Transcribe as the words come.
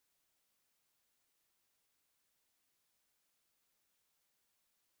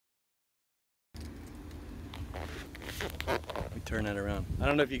turn that around. I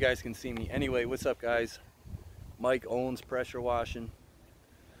don't know if you guys can see me. Anyway, what's up guys? Mike Owens Pressure Washing.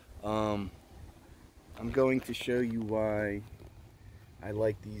 I'm going to show you why I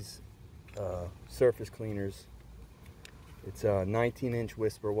like these surface cleaners. It's a 19-inch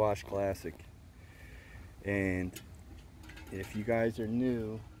Whisper Wash Classic, and if you guys are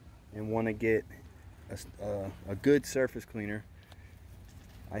new and want to get a good surface cleaner,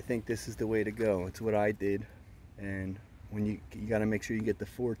 I think this is the way to go. It's what I did. And when you got to make sure you get the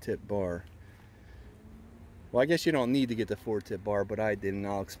 4-tip bar. Well, I guess you don't need to get the 4-tip bar, but I did, and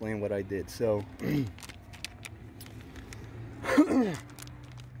I'll explain what I did. So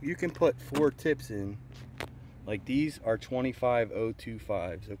you can put 4 tips in. Like these are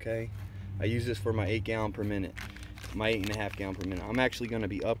 25025s, okay? I use this for my 8 gallon per minute, my 8.5 gallon per minute. I'm actually going to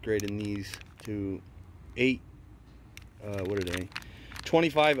be upgrading these to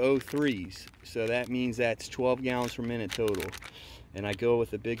 2503s. So that means that's 12 gallons per minute total. And I go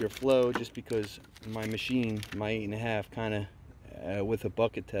with a bigger flow just because my machine, my 8.5, kind of with a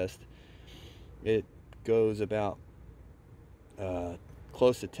bucket test, it goes about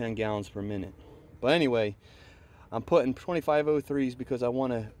close to 10 gallons per minute. But anyway, I'm putting 2503s because I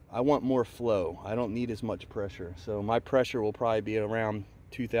want more flow. I don't need as much pressure. So my pressure will probably be around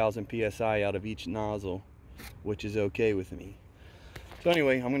 2000 psi out of each nozzle, which is okay with me. So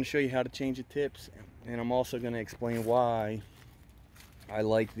anyway, I'm going to show you how to change the tips, and I'm also going to explain why I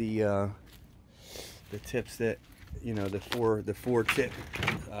like the tips that, you know, the four tip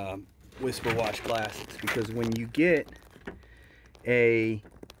Whisper Wash Classics, because when you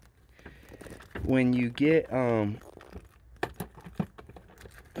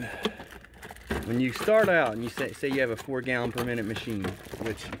start out and you say you have a 4 gallon per minute machine,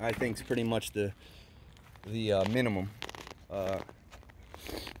 which I think is pretty much the minimum,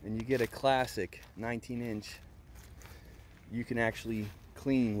 and you get a classic 19-inch, you can actually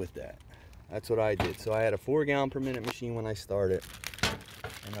clean with that. That's what I did. So I had a 4 gallon per minute machine when I started,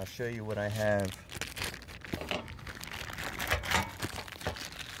 and I'll show you what I have.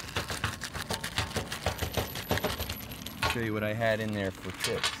 Show you what I had in there for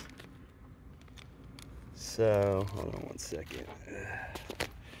tips. So hold on one second.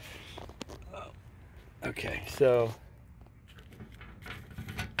 Okay, so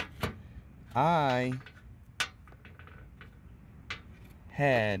I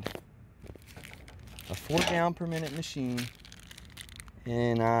had a 4 gallon per minute machine,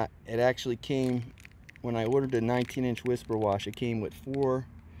 and it actually came, when I ordered the 19-inch Whisper Wash, it came with 4,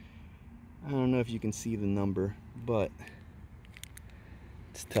 I don't know if you can see the number, but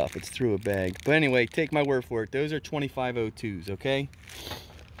it's tough, it's through a bag. But anyway, take my word for it, those are 2502s, okay?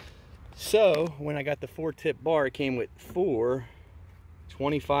 So when I got the 4-tip bar, it came with 4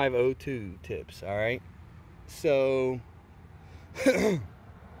 2502 tips. All right, so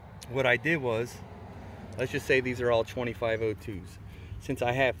what I did was, let's just say these are all 2502s. Since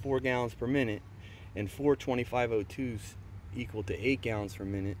I have 4 gallons per minute and 4 2502s equal to 8 gallons per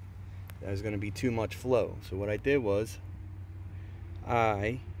minute, that was going to be too much flow. So what I did was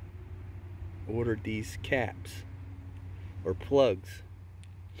I ordered these caps or plugs,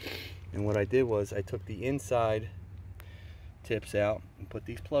 and what I did was I took the inside tips out and put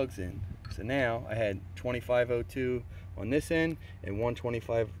these plugs in. So now I had 2502 on this end and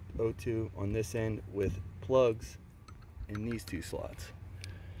 12502 on this end with plugs in these 2 slots.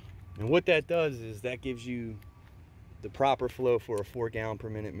 And what that does is that gives you the proper flow for a 4 gallon per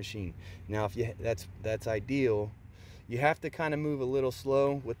minute machine. Now if you that's ideal. You have to kind of move a little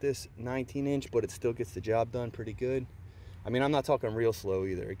slow with this 19-inch, but it still gets the job done pretty good. I mean, I'm not talking real slow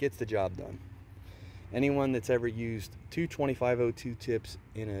either. It gets the job done. Anyone that's ever used 2 2502 tips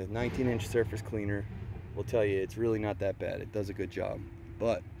in a 19-inch surface cleaner will tell you it's really not that bad. It does a good job.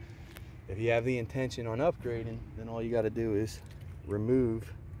 But if you have the intention on upgrading, then all you got to do is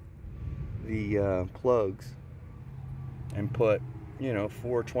remove the plugs and put, you know,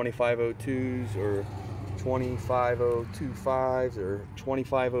 4 2502s or 25025s or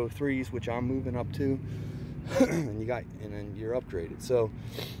 2503s, which I'm moving up to. and then you're upgraded. So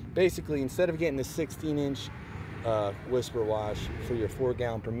basically, instead of getting the 16-inch Whisper Wash for your 4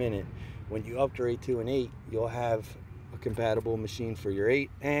 gallon per minute, when you upgrade to an 8, you'll have a compatible machine for your 8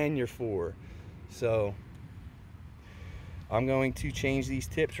 and your 4. So I'm going to change these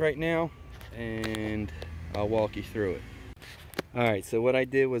tips right now, and I'll walk you through it. All right, so what I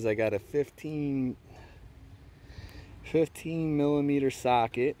did was I got a 15 millimeter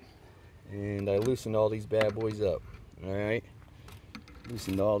socket, and I loosened all these bad boys up. All right,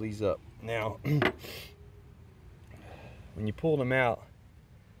 loosened all these up. Now when you pull them out,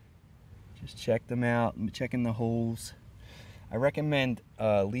 just check them out, checking the holes. I recommend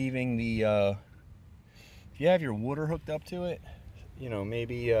leaving the, if you have your water hooked up to it, you know,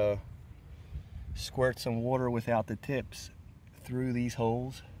 maybe squirt some water without the tips through these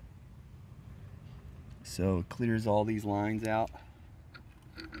holes so it clears all these lines out,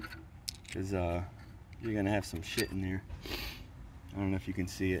 because you're gonna have some shit in there. I don't know if you can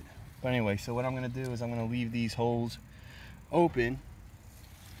see it, but anyway, so what I'm gonna do is I'm gonna leave these holes open,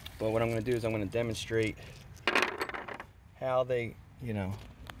 but what I'm gonna do is I'm gonna demonstrate how they, you know,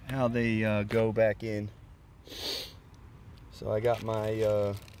 how they go back in. So I got my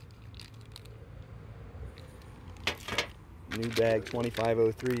new bag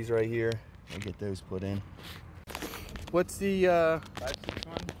 2503s right here. I'll get those put in. What's the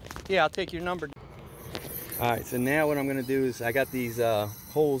 561? yeah, I'll take your number. All right, so now what I'm gonna do is I got these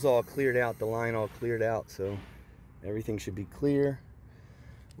holes all cleared out, the line all cleared out, so everything should be clear.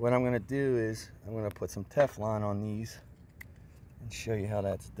 What I'm gonna do is I'm gonna put some Teflon on these and show you how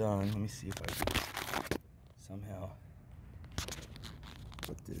that's done. Let me see if I can somehow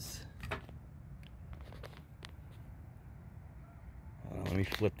put this. Hold on, let me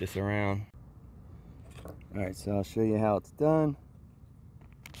flip this around. All right, so I'll show you how it's done.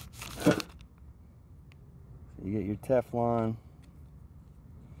 So you get your Teflon,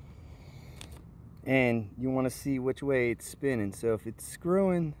 and you want to see which way it's spinning. So if it's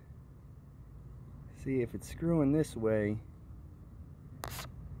screwing, see if it's screwing this way,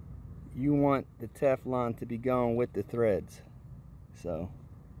 you want the Teflon to be going with the threads. So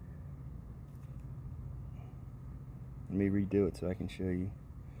let me redo it so I can show you.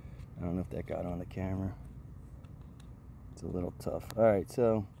 I don't know if that got on the camera. It's a little tough. All right,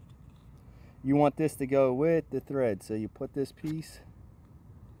 so you want this to go with the thread. So you put this piece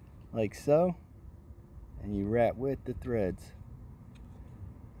like so, and you wrap with the threads.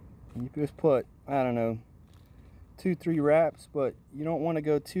 And you just put, I don't know, 2-3 wraps, but you don't want to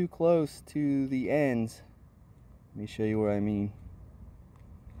go too close to the ends. Let me show you what I mean.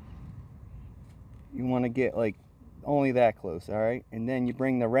 You want to get like only that close, all right? And then you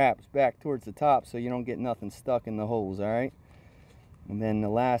bring the wraps back towards the top so you don't get nothing stuck in the holes, all right? And then the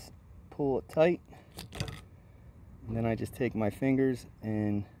last, pull it tight. And then I just take my fingers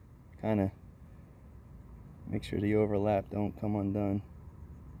and kind of make sure the overlap don't come undone.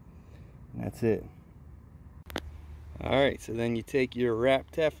 And that's it. All right, so then you take your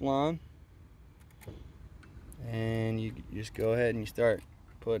wrapped Teflon and you just go ahead and you start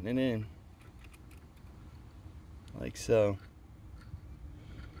putting it in like so.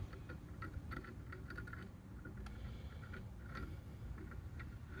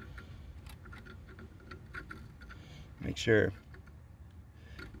 Make sure,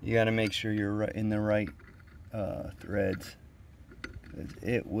 you got to make sure you're in the right threads, because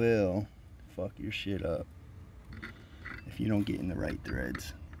it will fuck your shit up if you don't get in the right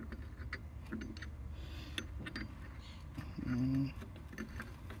threads. Make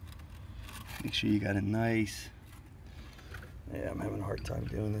sure you got a nice, yeah, I'm having a hard time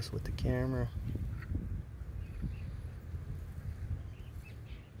doing this with the camera.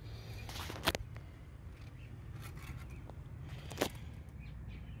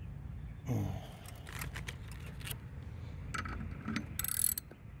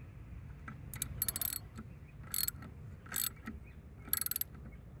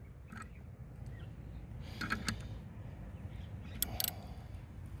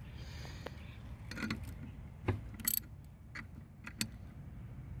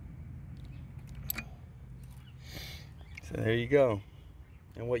 So there you go.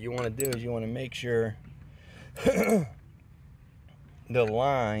 And what you want to do is you want to make sure the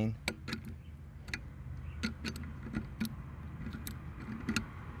line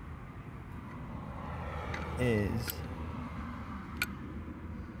is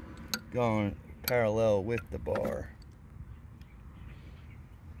going parallel with the bar.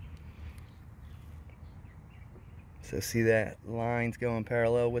 So see that line's going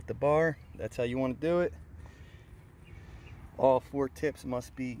parallel with the bar? That's how you want to do it. All 4 tips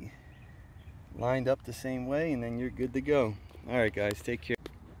must be lined up the same way, and then you're good to go. All right, guys, take care.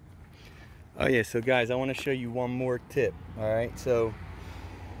 Oh yeah, so guys, I want to show you one more tip. All right, so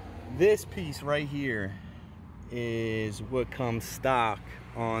this piece right here is what comes stock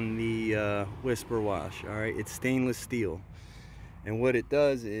on the Whisper Wash. All right, it's stainless steel, and what it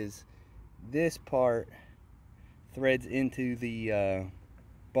does is this part threads into the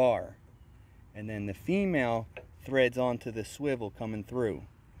bar, and then the female threads onto the swivel coming through,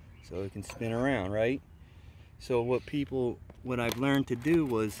 so it can spin around, right? So what I've learned to do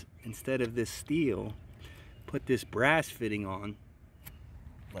was, instead of this steel, put this brass fitting on,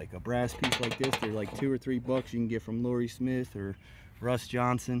 like a brass piece like this. They're like $2 or $3 you can get from Lori Smith or Russ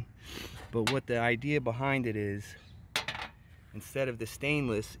Johnson. But what the idea behind it is, instead of the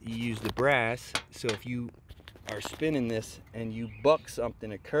stainless, you use the brass. So if you are spinning this and you buck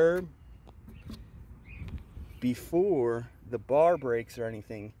something, a curb, before the bar breaks or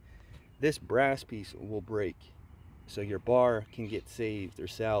anything, this brass piece will break, so your bar can get saved or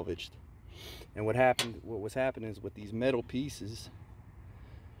salvaged. And what was happening is, with these metal pieces,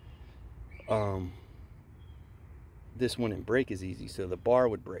 this wouldn't break as easy, so the bar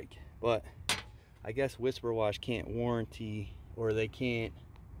would break. But I guess Whisper Wash can't warranty, or they can't,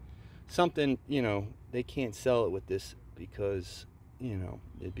 something, you know, they can't sell it with this because, you know,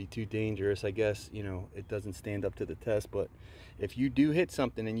 it'd be too dangerous. I guess, you know, it doesn't stand up to the test. But if you do hit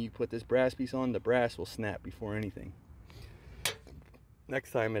something and you put this brass piece on, the brass will snap before anything.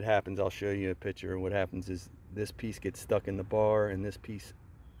 Next time it happens, I'll show you a picture. What happens is, this piece gets stuck in the bar and this piece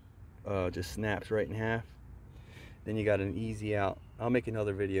just snaps right in half. Then you got an easy out. I'll make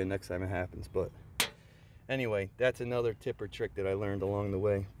another video next time it happens. But anyway, that's another tip or trick that I learned along the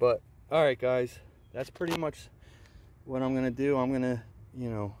way. But all right, guys, that's pretty much what I'm gonna do. I'm gonna, you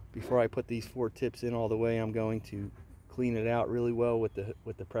know, before I put these 4 tips in all the way, I'm going to clean it out really well with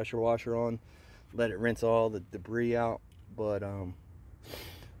the pressure washer on, let it rinse all the debris out. But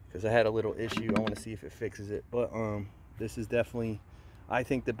because I had a little issue, I want to see if it fixes it. But this is definitely, I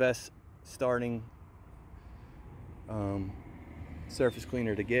think, the best starting surface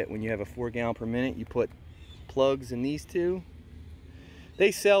cleaner to get. When you have a 4 gallon per minute, you put plugs in these 2.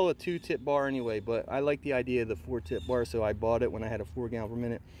 They sell a 2-tip bar anyway, but I like the idea of the 4-tip bar, so I bought it when I had a 4 gallon per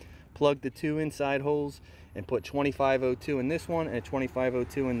minute. Plug the 2 inside holes and put 2502 in this one and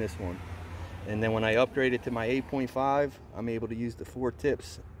 2502 in this one. And then when I upgrade it to my 8.5, I'm able to use the 4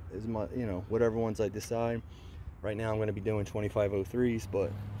 tips as my, you know, whatever ones I decide. Right now I'm going to be doing 2503s,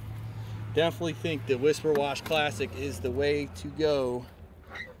 but definitely think the Whisper Wash Classic is the way to go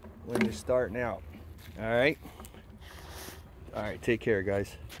when you're starting out. All right, take care,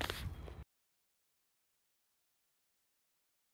 guys.